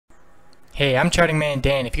Hey, I'm Charting Man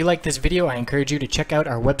Dan. If you like this video, I encourage you to check out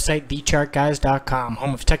our website, TheChartGuys.com,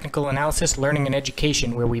 home of technical analysis, learning, and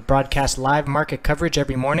education, where we broadcast live market coverage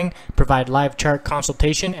every morning, provide live chart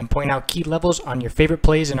consultation, and point out key levels on your favorite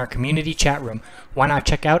plays in our community chat room. Why not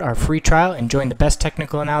check out our free trial and join the best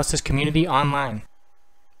technical analysis community online?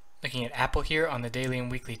 Looking at Apple here on the daily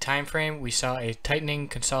and weekly time frame, we saw a tightening,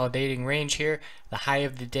 consolidating range here. The high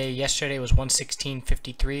of the day yesterday was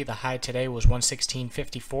 116.53. The high today was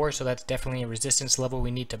 116.54, so that's definitely a resistance level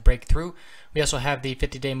we need to break through. We also have the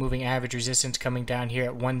 50-day moving average resistance coming down here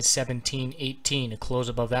at 117.18. A close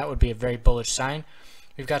above that would be a very bullish sign.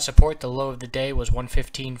 We've got support. The low of the day was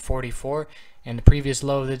 115.44, and the previous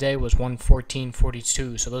low of the day was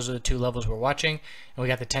 114.42. So those are the two levels we're watching. And we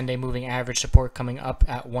got the 10-day moving average support coming up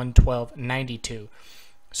at 112.92.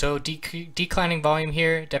 So declining volume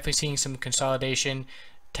here, definitely seeing some consolidation,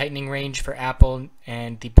 tightening range for Apple,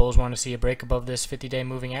 and the bulls want to see a break above this 50-day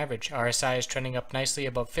moving average. RSI is trending up nicely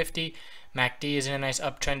above 50. MACD is in a nice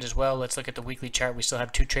uptrend as well. Let's look at the weekly chart. We still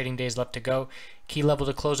have 2 trading days left to go. Key level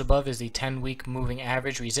to close above is the 10-week moving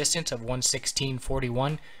average resistance of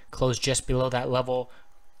 116.41. Closed just below that level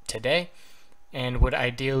today, and would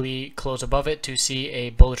ideally close above it to see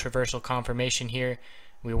a bullish reversal confirmation here.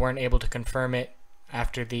 We weren't able to confirm it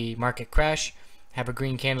after the market crash. Have a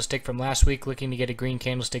green candlestick from last week, looking to get a green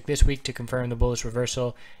candlestick this week to confirm the bullish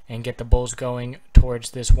reversal and get the bulls going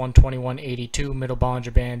towards this 121.82 middle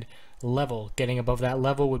Bollinger Band level. Getting above that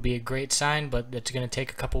level would be a great sign, but it's going to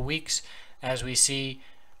take a couple weeks as we see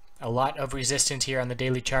a lot of resistance here on the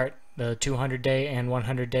daily chart. The 200-day and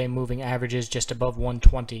 100-day moving averages just above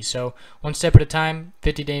 120. So one step at a time.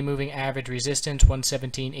 50-day moving average resistance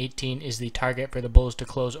 117.18 is the target for the bulls to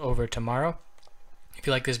close over tomorrow. If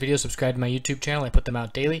you like this video, subscribe to my YouTube channel. I put them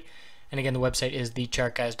out daily. And again, the website is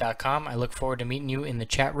TheChartGuys.com. I look forward to meeting you in the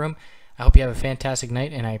chat room. I hope you have a fantastic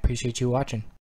night, and I appreciate you watching.